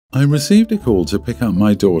I received a call to pick up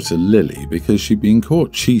my daughter Lily because she'd been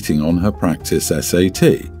caught cheating on her practice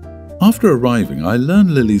SAT. After arriving, I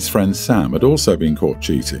learned Lily's friend Sam had also been caught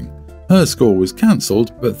cheating. Her score was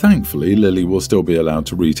cancelled, but thankfully Lily will still be allowed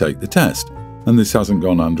to retake the test, and this hasn't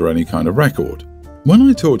gone under any kind of record. When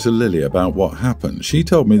I talked to Lily about what happened, she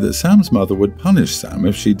told me that Sam's mother would punish Sam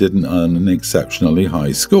if she didn't earn an exceptionally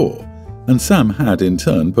high score, and Sam had in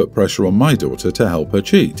turn put pressure on my daughter to help her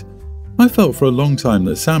cheat. I felt for a long time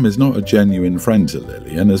that Sam is not a genuine friend to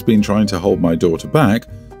Lily and has been trying to hold my daughter back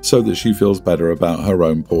so that she feels better about her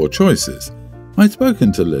own poor choices. I'd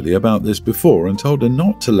spoken to Lily about this before and told her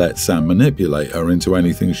not to let Sam manipulate her into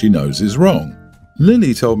anything she knows is wrong.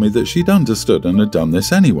 Lily told me that she'd understood and had done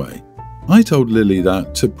this anyway. I told Lily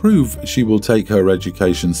that to prove she will take her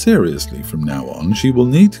education seriously from now on, she will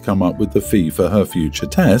need to come up with the fee for her future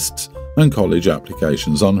tests and college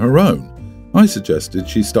applications on her own. I suggested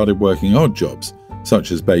she started working odd jobs,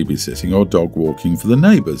 such as babysitting or dog walking for the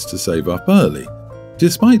neighbours to save up early.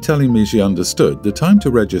 Despite telling me she understood, the time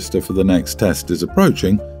to register for the next test is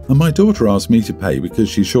approaching, and my daughter asked me to pay because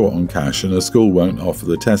she's short on cash and her school won't offer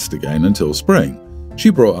the test again until spring. She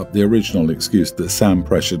brought up the original excuse that Sam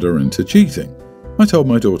pressured her into cheating. I told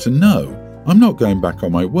my daughter no, I'm not going back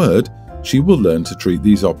on my word. She will learn to treat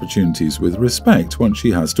these opportunities with respect once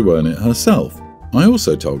she has to earn it herself. I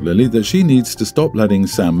also told Lily that she needs to stop letting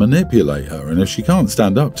Sam manipulate her, and if she can't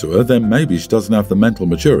stand up to her, then maybe she doesn't have the mental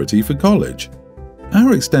maturity for college.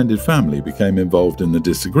 Our extended family became involved in the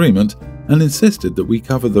disagreement and insisted that we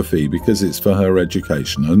cover the fee because it's for her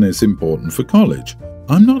education and it's important for college.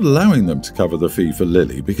 I'm not allowing them to cover the fee for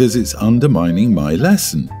Lily because it's undermining my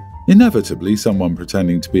lesson. Inevitably, someone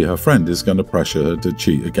pretending to be her friend is going to pressure her to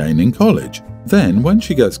cheat again in college. Then, when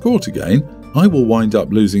she gets caught again, I will wind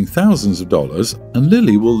up losing thousands of dollars and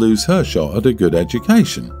Lily will lose her shot at a good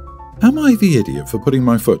education. Am I the idiot for putting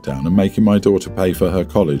my foot down and making my daughter pay for her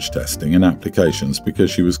college testing and applications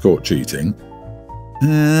because she was caught cheating?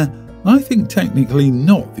 I think technically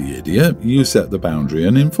not the idiot. You set the boundary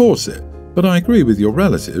and enforce it. But I agree with your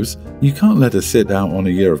relatives. You can't let her sit out on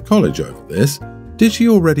a year of college over this. Did she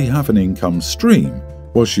already have an income stream?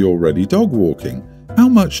 Was she already dog walking? How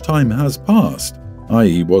much time has passed?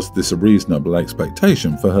 I.e., was this a reasonable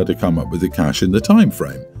expectation for her to come up with the cash in the time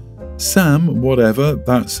frame? Sam, whatever,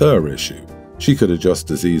 that's her issue. She could have just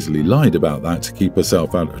as easily lied about that to keep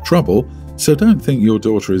herself out of trouble, so don't think your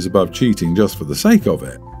daughter is above cheating just for the sake of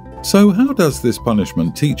it. So how does this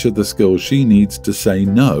punishment teach her the skills she needs to say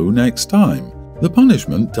no next time? The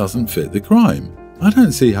punishment doesn't fit the crime. I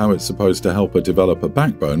don't see how it's supposed to help her develop a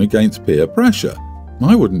backbone against peer pressure.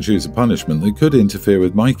 I wouldn't choose a punishment that could interfere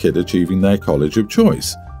with my kid achieving their college of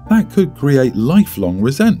choice. That could create lifelong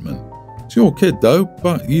resentment. It's your kid though,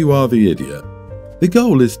 but you are the idiot. The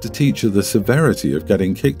goal is to teach her the severity of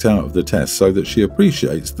getting kicked out of the test so that she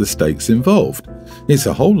appreciates the stakes involved. It's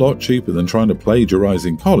a whole lot cheaper than trying to plagiarize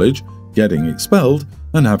in college, getting expelled,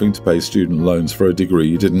 and having to pay student loans for a degree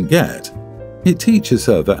you didn't get. It teaches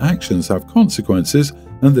her that actions have consequences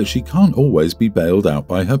and that she can't always be bailed out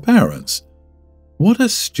by her parents. What a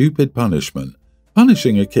stupid punishment.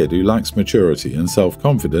 Punishing a kid who lacks maturity and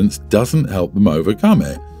self-confidence doesn't help them overcome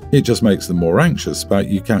it. It just makes them more anxious about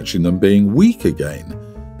you catching them being weak again.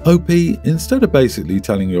 OP, instead of basically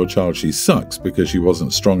telling your child she sucks because she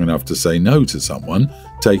wasn't strong enough to say no to someone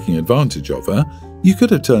taking advantage of her, you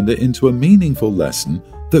could have turned it into a meaningful lesson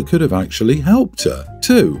that could have actually helped her,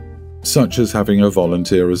 too, such as having her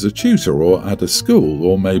volunteer as a tutor or at a school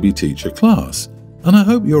or maybe teach a class. And I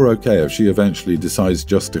hope you're okay if she eventually decides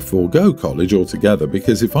just to forego college altogether,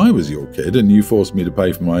 because if I was your kid and you forced me to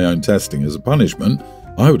pay for my own testing as a punishment,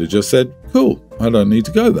 I would have just said, cool, I don't need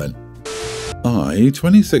to go then. I,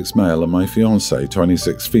 26 male, and my fiancée,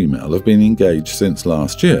 26 female, have been engaged since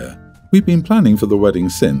last year. We've been planning for the wedding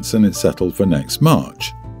since, and it's settled for next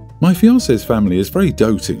March. My fiancée's family is very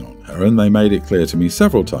doting on her, and they made it clear to me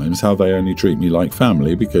several times how they only treat me like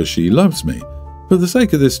family because she loves me. For the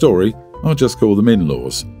sake of this story, I'll just call them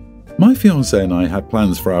in-laws. My fiancée and I had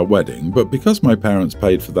plans for our wedding, but because my parents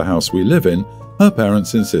paid for the house we live in, her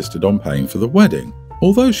parents insisted on paying for the wedding.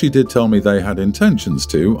 Although she did tell me they had intentions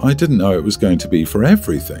to, I didn't know it was going to be for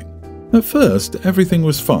everything. At first, everything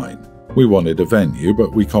was fine. We wanted a venue,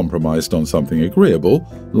 but we compromised on something agreeable,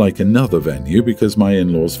 like another venue because my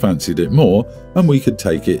in-laws fancied it more and we could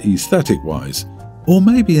take it aesthetic-wise. Or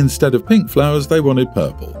maybe instead of pink flowers, they wanted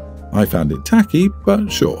purple. I found it tacky,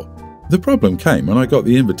 but sure. The problem came when I got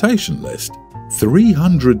the invitation list.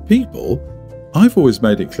 300 people? I've always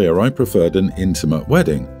made it clear I preferred an intimate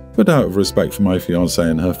wedding, but out of respect for my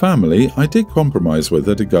fiancée and her family, I did compromise with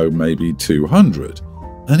her to go maybe 200.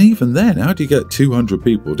 And even then, how do you get 200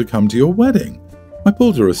 people to come to your wedding? I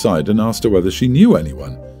pulled her aside and asked her whether she knew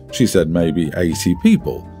anyone. She said maybe 80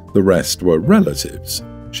 people. The rest were relatives.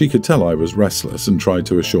 She could tell I was restless and tried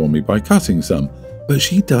to assure me by cutting some, but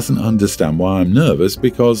she doesn't understand why I'm nervous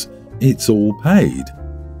because it's all paid.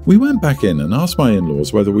 We went back in and asked my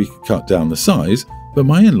in-laws whether we could cut down the size, but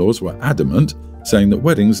my in-laws were adamant, saying that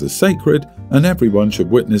weddings are sacred and everyone should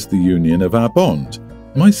witness the union of our bond.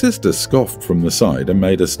 My sister scoffed from the side and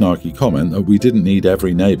made a snarky comment that we didn't need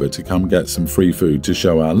every neighbour to come get some free food to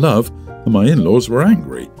show our love, and my in-laws were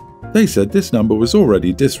angry. They said this number was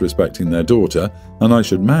already disrespecting their daughter and I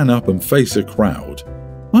should man up and face a crowd.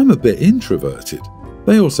 I'm a bit introverted.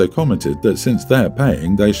 They also commented that since they're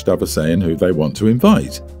paying, they should have a say in who they want to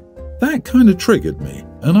invite. That kind of triggered me,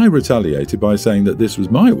 and I retaliated by saying that this was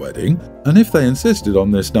my wedding, and if they insisted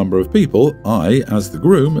on this number of people, I, as the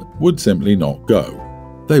groom, would simply not go.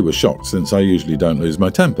 They were shocked since I usually don't lose my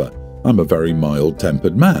temper. I'm a very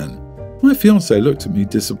mild-tempered man. My fiancé looked at me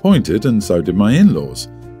disappointed, and so did my in-laws.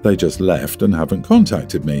 They just left and haven't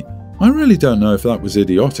contacted me. I really don't know if that was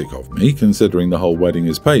idiotic of me, considering the whole wedding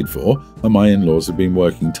is paid for, and my in-laws have been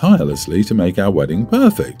working tirelessly to make our wedding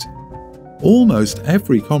perfect. Almost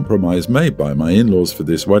every compromise made by my in-laws for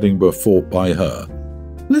this wedding were fought by her.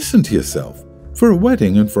 Listen to yourself. For a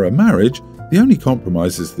wedding and for a marriage, the only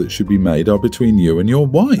compromises that should be made are between you and your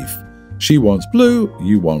wife. She wants blue,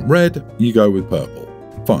 you want red, you go with purple.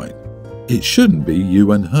 Fine. It shouldn't be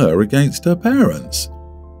you and her against her parents.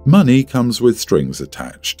 Money comes with strings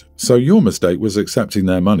attached, so your mistake was accepting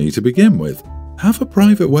their money to begin with. Have a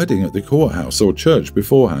private wedding at the courthouse or church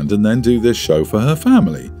beforehand and then do this show for her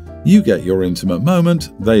family. You get your intimate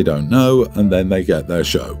moment, they don't know, and then they get their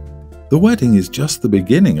show. The wedding is just the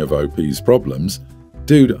beginning of OP's problems.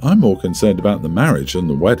 Dude, I'm more concerned about the marriage than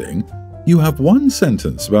the wedding. You have one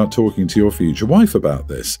sentence about talking to your future wife about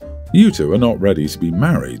this. You two are not ready to be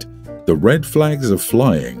married. The red flags are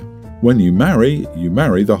flying. When you marry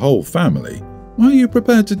the whole family. Are you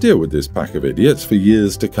prepared to deal with this pack of idiots for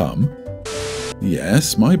years to come?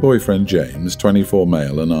 Yes, my boyfriend James, 24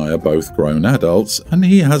 male, and I are both grown adults, and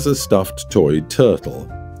he has a stuffed toy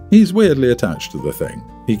turtle. He's weirdly attached to the thing.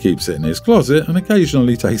 He keeps it in his closet and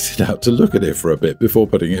occasionally takes it out to look at it for a bit before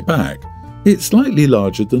putting it back. It's slightly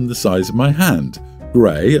larger than the size of my hand,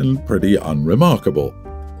 grey and pretty unremarkable.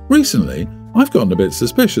 Recently, I've gotten a bit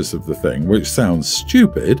suspicious of the thing, which sounds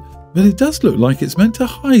stupid, but it does look like it's meant to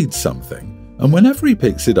hide something, and whenever he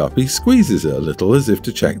picks it up he squeezes it a little as if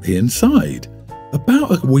to check the inside.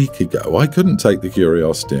 About a week ago I couldn't take the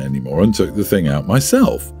curiosity anymore and took the thing out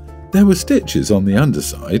myself. There were stitches on the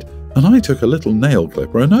underside, and I took a little nail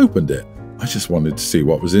clipper and opened it. I just wanted to see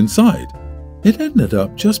what was inside. It ended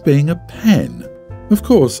up just being a pen. Of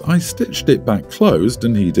course, I stitched it back closed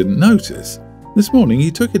and he didn't notice. This morning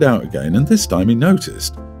he took it out again and this time he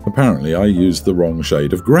noticed. Apparently I used the wrong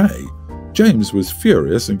shade of grey. James was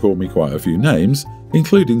furious and called me quite a few names,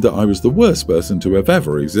 including that I was the worst person to have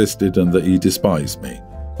ever existed and that he despised me.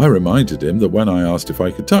 I reminded him that when I asked if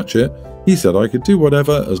I could touch it, he said I could do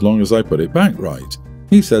whatever as long as I put it back right.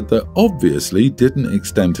 He said that obviously didn't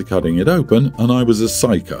extend to cutting it open and I was a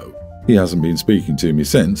psycho. He hasn't been speaking to me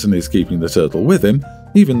since and is keeping the turtle with him,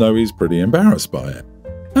 even though he's pretty embarrassed by it.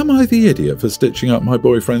 Am I the idiot for stitching up my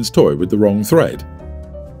boyfriend's toy with the wrong thread?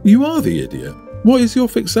 You are the idiot. What is your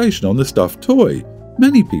fixation on the stuffed toy?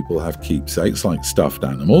 Many people have keepsakes like stuffed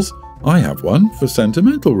animals. I have one for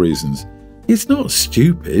sentimental reasons. It's not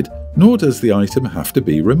stupid, nor does the item have to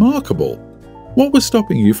be remarkable. What was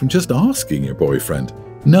stopping you from just asking your boyfriend?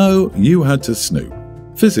 No, you had to snoop,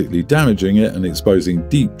 physically damaging it and exposing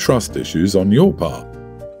deep trust issues on your part.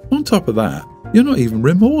 On top of that, you're not even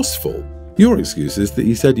remorseful. Your excuse is that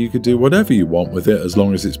he said you could do whatever you want with it as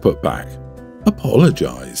long as it's put back.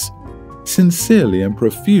 Apologize. Sincerely and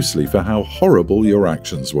profusely for how horrible your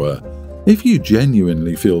actions were. If you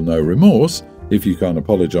genuinely feel no remorse, if you can't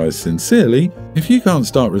apologize sincerely, if you can't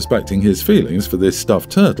start respecting his feelings for this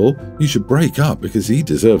stuffed turtle, you should break up because he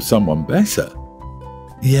deserves someone better.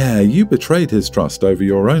 Yeah, you betrayed his trust over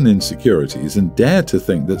your own insecurities and dared to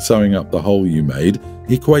think that sewing up the hole you made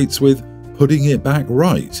equates with putting it back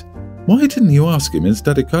right. Why didn't you ask him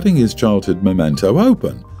instead of cutting his childhood memento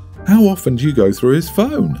open? How often do you go through his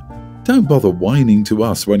phone? Don't bother whining to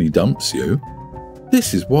us when he dumps you.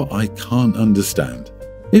 This is what I can't understand.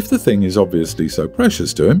 If the thing is obviously so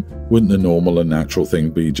precious to him, wouldn't the normal and natural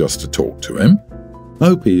thing be just to talk to him?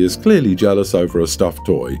 OP is clearly jealous over a stuffed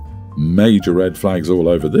toy. Major red flags all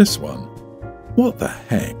over this one. What the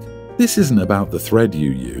heck? This isn't about the thread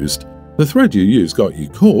you used. The thread you used got you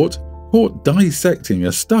caught. caught dissecting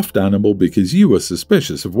a stuffed animal because you were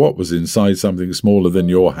suspicious of what was inside something smaller than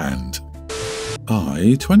your hand.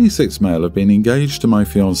 I, 26 male, have been engaged to my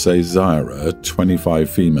fiancée Zyra, 25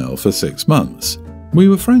 female, for 6 months. We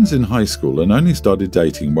were friends in high school and only started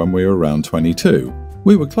dating when we were around 22.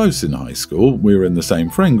 We were close in high school, we were in the same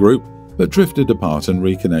friend group, but drifted apart and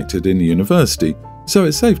reconnected in university, so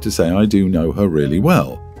it's safe to say I do know her really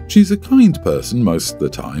well. She's a kind person most of the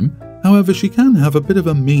time, however she can have a bit of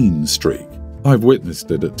a mean streak. I've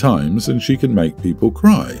witnessed it at times and she can make people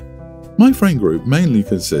cry. My friend group mainly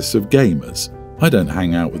consists of gamers. I don't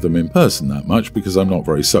hang out with them in person that much because I'm not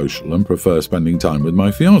very social and prefer spending time with my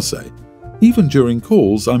fiancée. Even during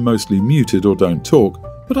calls, I'm mostly muted or don't talk,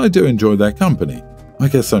 but I do enjoy their company. I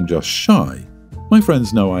guess I'm just shy. My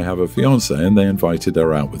friends know I have a fiancée and they invited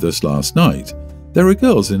her out with us last night. There are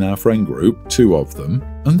girls in our friend group, 2 of them,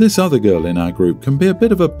 and this other girl in our group can be a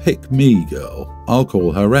bit of a pick-me girl. I'll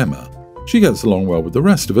call her Emma. She gets along well with the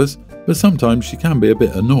rest of us, but sometimes she can be a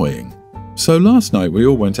bit annoying. So last night we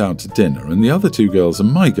all went out to dinner and the other 2 girls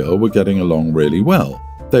and my girl were getting along really well.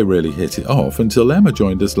 They really hit it off until Emma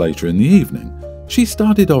joined us later in the evening. She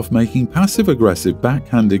started off making passive-aggressive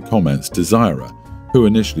backhanded comments to Zyra, who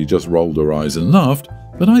initially just rolled her eyes and laughed,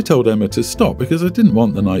 but I told Emma to stop because I didn't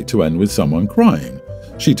want the night to end with someone crying.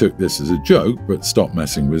 She took this as a joke but stopped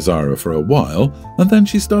messing with Zyra for a while and then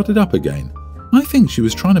she started up again. I think she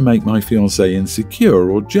was trying to make my fiancé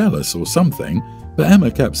insecure or jealous or something, but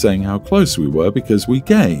Emma kept saying how close we were because we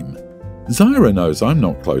game. Zyra knows I'm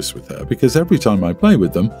not close with her because every time I play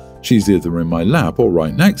with them, she's either in my lap or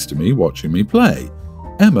right next to me watching me play.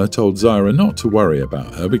 Emma told Zyra not to worry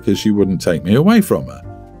about her because she wouldn't take me away from her.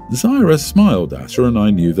 Zyra smiled at her and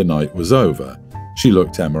I knew the night was over. She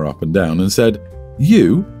looked Emma up and down and said,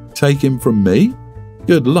 "You? Take him from me?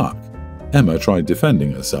 Good luck." Emma tried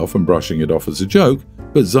defending herself and brushing it off as a joke,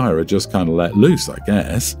 but Zyra just kinda let loose, I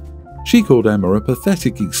guess. She called Emma a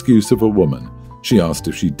pathetic excuse of a woman. She asked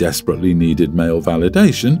if she desperately needed male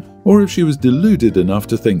validation, or if she was deluded enough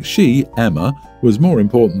to think she, Emma, was more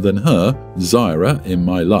important than her, Zyra, in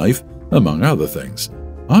my life, among other things.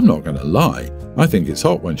 I'm not going to lie, I think it's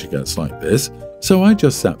hot when she gets like this, so I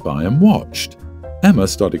just sat by and watched. Emma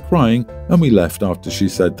started crying and we left after she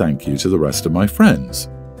said thank you to the rest of my friends.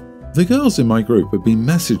 The girls in my group have been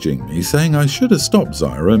messaging me saying I should have stopped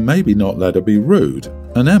Zyra and maybe not let her be rude,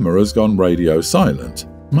 and Emma has gone radio silent.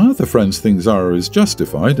 My other friends think Zyra is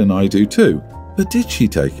justified and I do too, but did she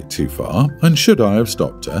take it too far and should I have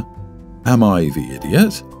stopped her? Am I the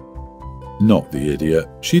idiot? Not the idiot.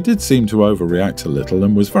 She did seem to overreact a little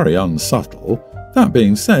and was very unsubtle. That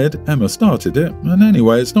being said, Emma started it, and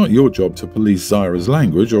anyway, it's not your job to police Zyra's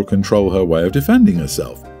language or control her way of defending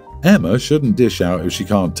herself. Emma shouldn't dish out if she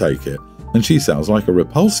can't take it, and she sounds like a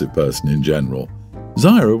repulsive person in general.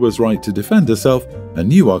 Zyra was right to defend herself,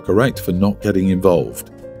 and you are correct for not getting involved.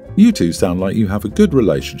 You two sound like you have a good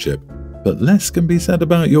relationship, but less can be said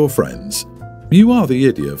about your friends. You are the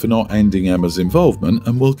idiot for not ending Emma's involvement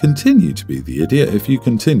and will continue to be the idiot if you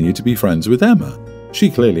continue to be friends with Emma. She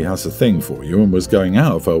clearly has a thing for you and was going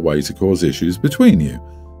out of her way to cause issues between you.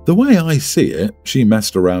 The way I see it, she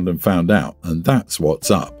messed around and found out, and that's what's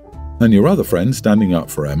up. And your other friend standing up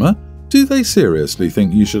for Emma, do they seriously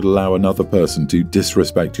think you should allow another person to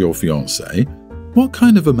disrespect your fiancé? What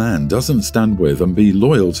kind of a man doesn't stand with and be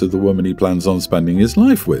loyal to the woman he plans on spending his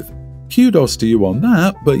life with? Kudos to you on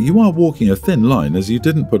that, but you are walking a thin line as you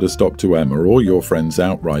didn't put a stop to Emma or your friends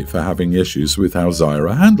outright for having issues with how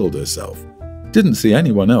Zyra handled herself. Didn't see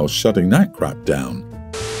anyone else shutting that crap down.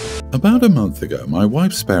 About a month ago, my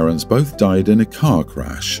wife's parents both died in a car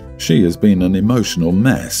crash. She has been an emotional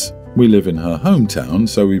mess. We live in her hometown,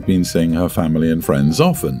 so we've been seeing her family and friends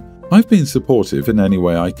often. I've been supportive in any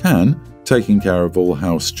way I can, taking care of all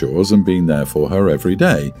house chores and being there for her every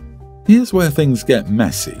day. Here's where things get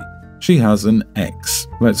messy. She has an ex.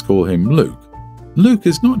 Let's call him Luke. Luke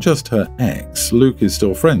is not just her ex. Luke is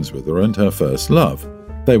still friends with her and her first love.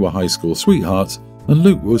 They were high school sweethearts, and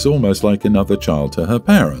Luke was almost like another child to her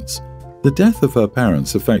parents. The death of her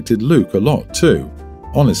parents affected Luke a lot too.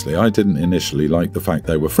 Honestly, I didn't initially like the fact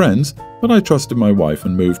they were friends, but I trusted my wife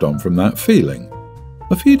and moved on from that feeling.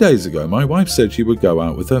 A few days ago, my wife said she would go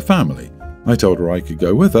out with her family. I told her I could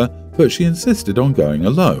go with her, but she insisted on going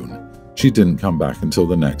alone. She didn't come back until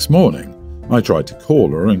the next morning. I tried to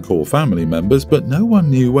call her and call family members, but no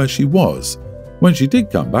one knew where she was. When she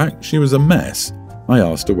did come back, she was a mess. I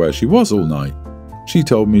asked her where she was all night. She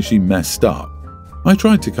told me she messed up. I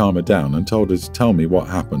tried to calm her down and told her to tell me what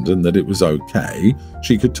happened and that it was okay,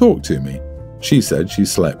 she could talk to me. She said she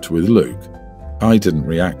slept with Luke. I didn't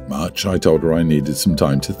react much. I told her I needed some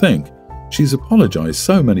time to think. She's apologized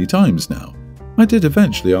so many times now. I did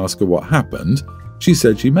eventually ask her what happened. She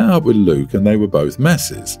said she met up with Luke and they were both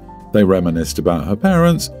messes. They reminisced about her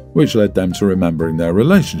parents, which led them to remembering their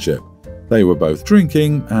relationship. They were both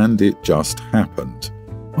drinking and it just happened.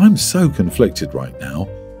 I'm so conflicted right now.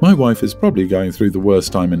 My wife is probably going through the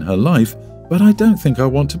worst time in her life, but I don't think I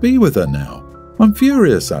want to be with her now. I'm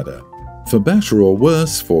furious at her. For better or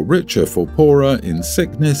worse, for richer, for poorer, in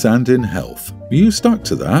sickness and in health. You stuck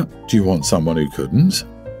to that? Do you want someone who couldn't?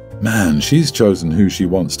 Man, she's chosen who she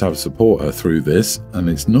wants to have support her through this, and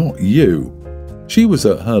it's not you. She was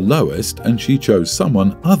at her lowest and she chose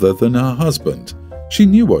someone other than her husband. She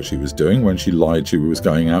knew what she was doing when she lied she was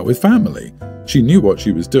going out with family. She knew what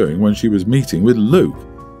she was doing when she was meeting with Luke.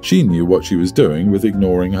 She knew what she was doing with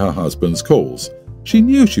ignoring her husband's calls. She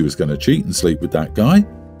knew she was going to cheat and sleep with that guy.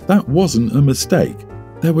 That wasn't a mistake.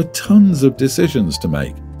 There were tons of decisions to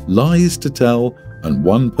make, lies to tell, and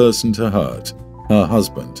one person to hurt, her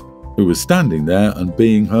husband, who was standing there and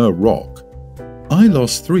being her rock. I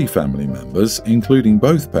lost 3 family members, including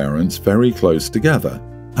both parents, very close together.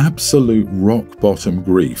 Absolute rock-bottom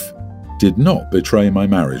grief. Did not betray my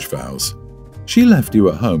marriage vows. She left you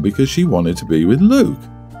at home because she wanted to be with Luke.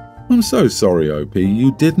 I'm so sorry, OP,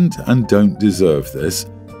 you didn't and don't deserve this.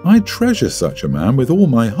 I treasure such a man with all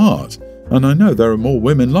my heart, and I know there are more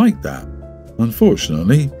women like that.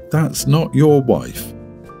 Unfortunately, that's not your wife.